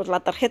cash, pues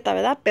la tarjeta,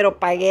 ¿verdad? Pero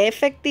pagué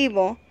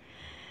efectivo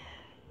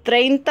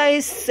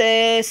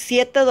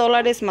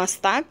 $37 más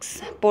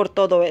tax por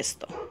todo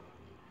esto.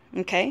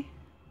 ¿Ok?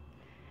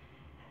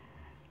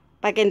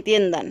 Para que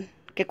entiendan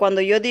que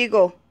cuando yo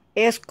digo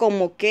es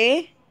como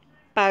que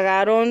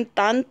pagaron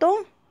tanto,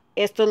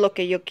 esto es lo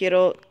que yo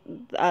quiero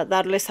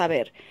darles a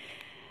ver.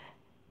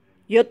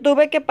 Yo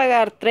tuve que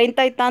pagar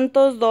 30 y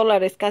tantos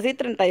dólares, casi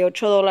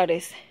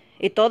 $38.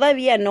 Y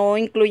todavía no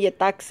incluye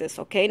taxes,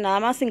 ¿ok?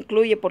 Nada más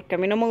incluye, porque a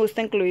mí no me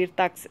gusta incluir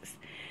taxes.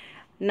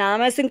 Nada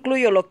más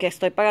incluyo lo que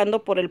estoy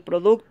pagando por el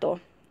producto.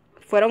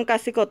 Fueron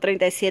casi con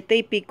 37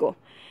 y pico.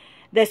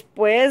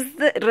 Después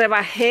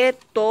rebajé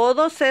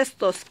todos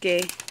estos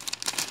que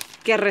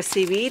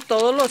recibí,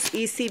 todos los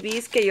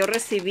ECBs que yo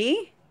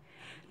recibí.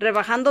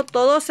 Rebajando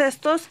todos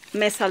estos,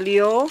 me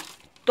salió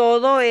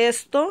todo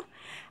esto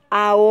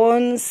a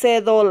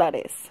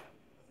 $11.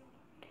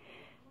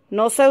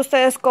 No sé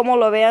ustedes cómo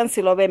lo vean,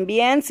 si lo ven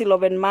bien, si lo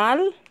ven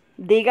mal.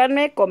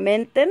 Díganme,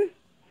 comenten.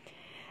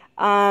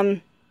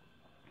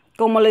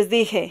 Como les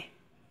dije,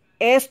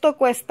 esto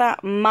cuesta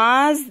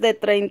más de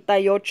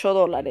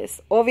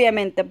 $38.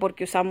 Obviamente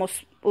porque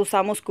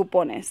usamos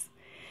cupones.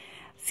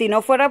 Si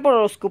no fuera por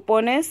los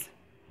cupones,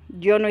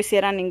 yo no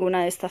hiciera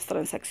ninguna de estas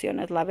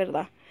transacciones, la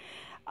verdad.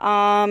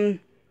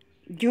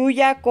 yo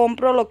ya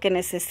compro lo que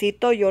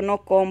necesito, yo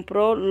no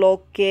compro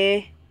lo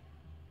que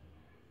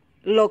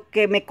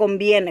me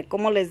conviene,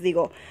 como les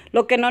digo.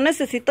 Lo que no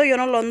necesito yo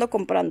no lo ando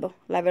comprando,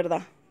 la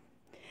verdad.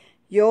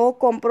 Yo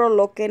compro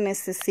lo que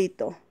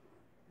necesito.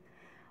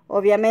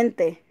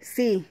 Obviamente,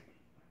 sí,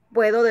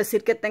 puedo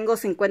decir que tengo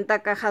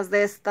 50 cajas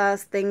de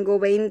estas, tengo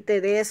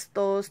 20 de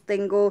estos,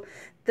 tengo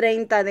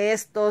 30 de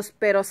estos,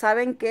 pero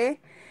 ¿saben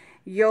qué?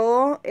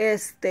 Yo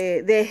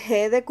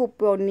dejé de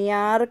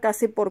cuponear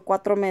casi por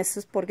 4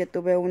 meses porque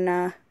tuve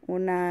una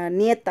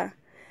nieta.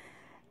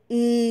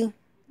 Y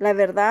la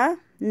verdad,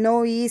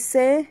 no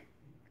hice,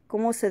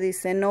 ¿cómo se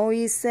dice? No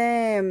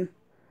hice,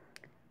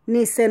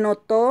 ni se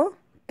notó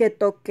que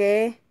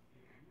toqué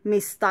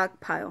mi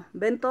stockpile.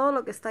 ¿Ven todo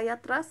lo que está ahí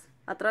atrás?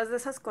 Atrás de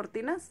esas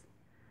cortinas.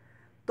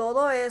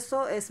 Todo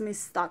eso es mi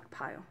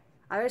stockpile.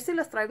 A ver si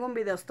les traigo un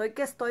video.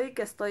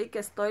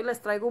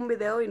 Les traigo un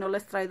video y no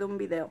les traigo un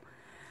video.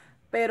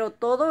 Pero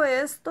todo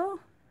esto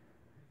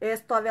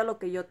es todavía lo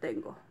que yo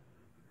tengo.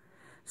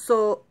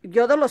 So,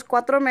 yo de los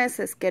 4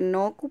 meses que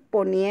no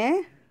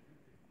cuponeé,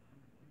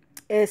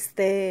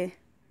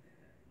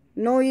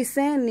 no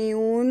hice ni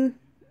un,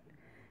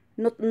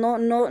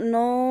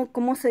 no,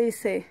 ¿cómo se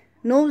dice?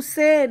 No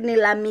usé ni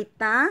la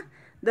mitad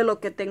de lo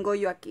que tengo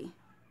yo aquí.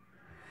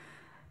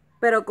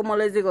 Pero como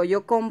les digo,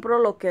 yo compro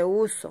lo que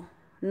uso,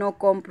 no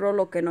compro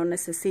lo que no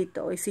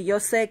necesito. Y si yo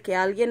sé que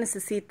alguien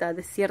necesita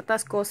de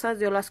ciertas cosas,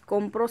 yo las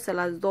compro, se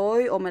las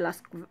doy o me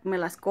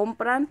las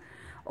compran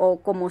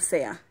o como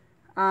sea.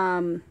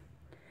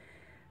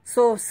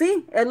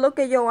 Sí, es lo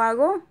que yo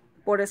hago.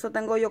 Por eso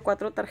tengo yo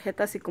 4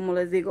 tarjetas y como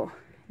les digo,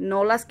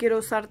 no las quiero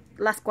usar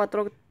las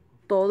 4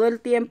 todo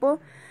el tiempo.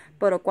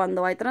 Pero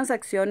cuando hay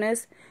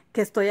transacciones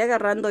que estoy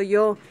agarrando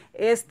yo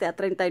a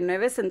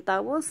 39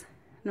 centavos,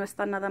 no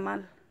está nada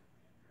mal.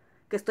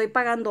 Que estoy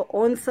pagando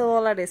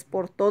 $11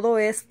 por todo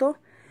esto,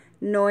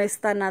 no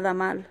está nada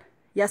mal.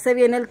 Ya se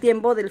viene el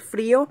tiempo del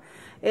frío.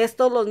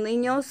 Estos los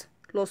niños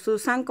los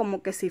usan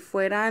como que si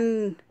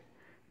fueran,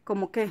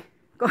 como que,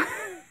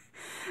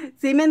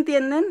 ¿sí me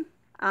entienden?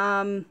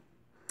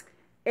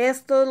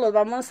 Estos los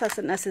vamos a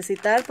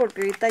necesitar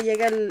porque ahorita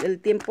llega el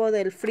tiempo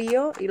del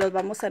frío y los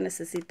vamos a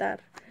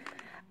necesitar.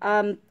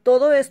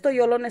 Todo esto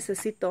yo lo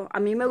necesito. A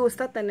mí me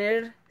gusta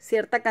tener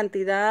cierta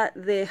cantidad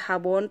de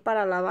jabón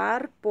para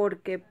lavar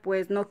porque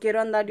pues no quiero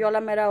andar yo a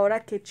la mera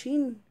hora que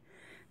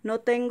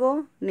no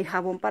tengo ni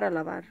jabón para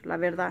lavar, la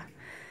verdad.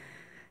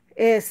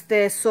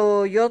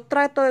 Yo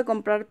trato de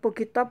comprar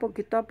poquito a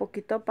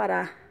poquito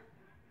para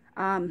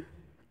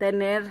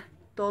tener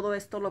todo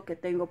esto lo que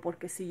tengo,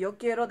 porque si yo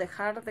quiero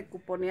dejar de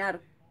cuponear,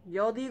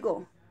 yo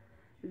digo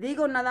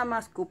nada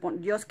más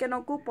cupón. Yo es que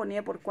no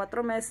cuponeé por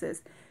 4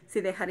 meses. Si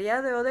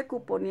dejaría de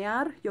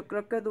cuponear, yo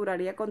creo que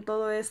duraría con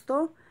todo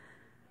esto.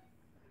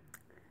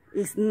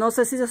 Y no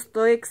sé si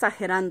estoy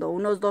exagerando,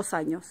 unos 2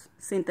 años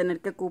sin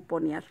tener que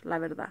cuponear, la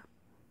verdad.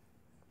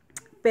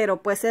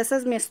 Pero pues esa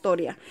es mi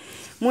historia.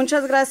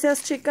 Muchas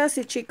gracias chicas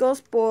y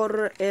chicos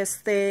por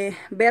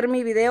ver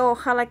mi video.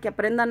 Ojalá que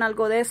aprendan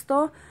algo de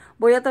esto.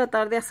 Voy a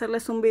tratar de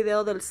hacerles un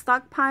video del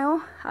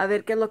stockpile, a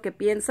ver qué es lo que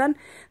piensan.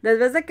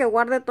 Después de que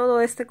guarde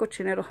todo este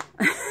cochinero.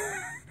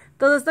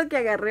 Todo esto que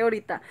agarré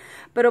ahorita.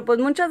 Pero pues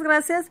muchas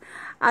gracias.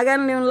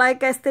 Háganle un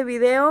like a este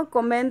video.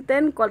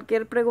 Comenten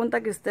cualquier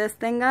pregunta que ustedes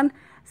tengan.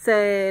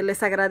 Se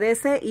les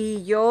agradece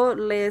y yo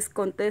les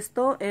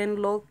contesto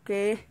en lo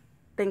que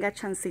tenga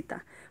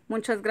chancita.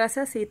 Muchas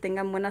gracias y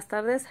tengan buenas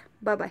tardes.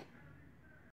 Bye bye.